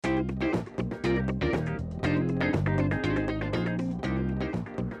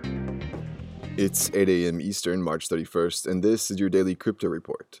It's 8 a.m. Eastern, March 31st, and this is your daily crypto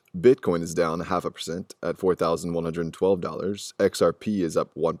report. Bitcoin is down 0.5% at $4,112, XRP is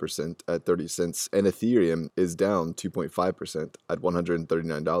up 1% at 30 cents, and Ethereum is down 2.5% at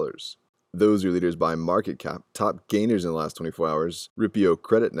 $139. Those are leaders by market cap. Top gainers in the last 24 hours, Ripio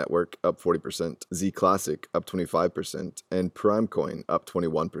Credit Network up 40%, Z Classic up 25%, and Primecoin up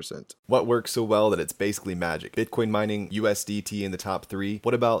 21%. What works so well that it's basically magic? Bitcoin mining, USDT in the top 3.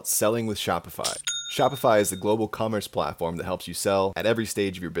 What about selling with Shopify? Shopify is the global commerce platform that helps you sell at every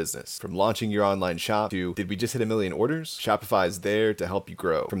stage of your business. From launching your online shop to, did we just hit 1 million orders? Shopify is there to help you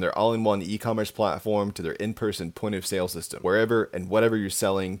grow. From their all-in-one e-commerce platform to their in-person point-of-sale system. Wherever and whatever you're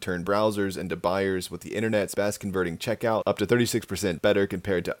selling, turn browsers into buyers with the internet's best converting checkout, up to 36% better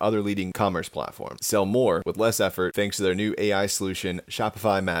compared to other leading commerce platforms. Sell more with less effort thanks to their new AI solution,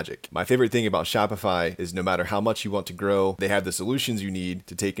 Shopify Magic. My favorite thing about Shopify is no matter how much you want to grow, they have the solutions you need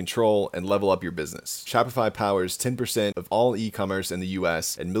to take control and level up your business. Shopify powers 10% of all e-commerce in the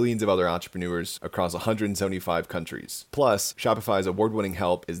US and millions of other entrepreneurs across 175 countries. Plus, Shopify's award-winning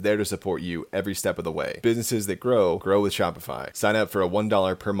help is there to support you every step of the way. Businesses that grow with Shopify. Sign up for a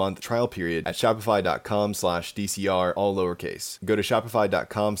 $1 per month trial period at shopify.com/DCR, all lowercase. Go to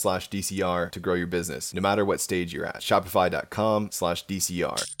shopify.com/DCR to grow your business, no matter what stage you're at.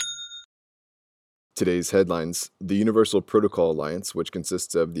 Shopify.com/DCR. Today's headlines: the Universal Protocol Alliance, which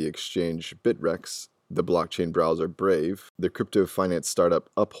consists of the exchange Bitrex, the blockchain browser Brave, the crypto finance startup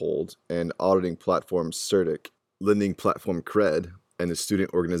Uphold, and auditing platform Certic, lending platform Cred, and the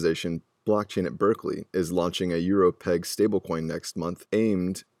student organization Blockchain at Berkeley, is launching a EuroPeg stablecoin next month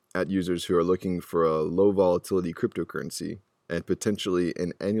aimed at users who are looking for a low volatility cryptocurrency and potentially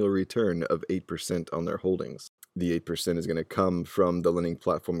an annual return of 8% on their holdings. The 8% is going to come from the lending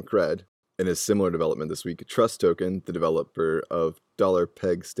platform Cred. In a similar development this week, Trust Token, the developer of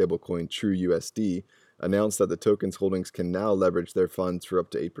dollar-peg stablecoin TrueUSD, announced that the token's holdings can now leverage their funds for up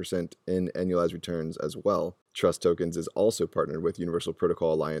to 8% in annualized returns as well. Trust Tokens is also partnered with Universal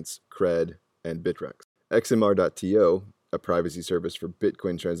Protocol Alliance, Cred, and Bitrex. XMR.to, a privacy service for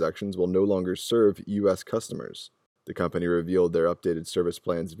Bitcoin transactions, will no longer serve U.S. customers. The company revealed their updated service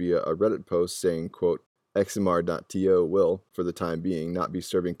plans via a Reddit post saying, quote, XMR.to will, for the time being, not be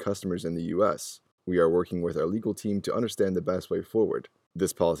serving customers in the U.S. We are working with our legal team to understand the best way forward.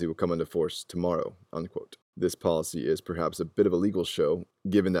 This policy will come into force tomorrow, unquote. This policy is perhaps a bit of a legal show,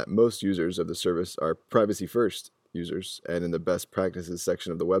 given that most users of the service are privacy-first users, and in the best practices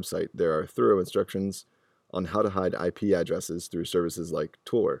section of the website, there are thorough instructions on how to hide IP addresses through services like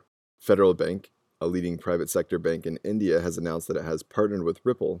Tor. Federal Bank, a leading private sector bank in India, has announced that it has partnered with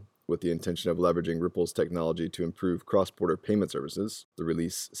Ripple with the intention of leveraging Ripple's technology to improve cross-border payment services. The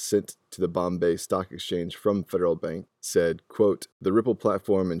release sent to the Bombay Stock Exchange from Federal Bank said, quote, the Ripple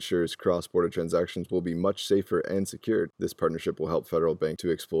platform ensures cross-border transactions will be much safer and secured. This partnership will help Federal Bank to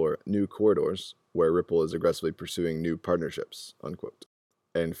explore new corridors where Ripple is aggressively pursuing new partnerships, unquote.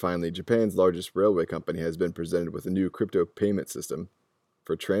 And finally, Japan's largest railway company has been presented with a new crypto payment system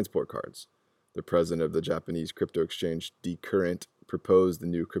for transport cards. The president of the Japanese crypto exchange, Decurrent, proposed the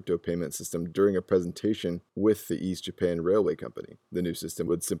new crypto payment system during a presentation with the East Japan Railway Company. The new system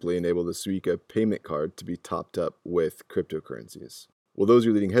would simply enable the Suica payment card to be topped up with cryptocurrencies. Well, those are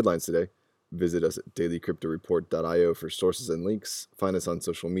your leading headlines today. Visit us at dailycryptoreport.io for sources and links. Find us on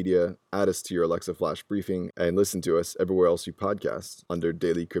social media, add us to your Alexa Flash briefing, and listen to us everywhere else you podcast under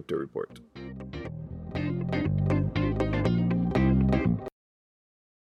Daily Crypto Report.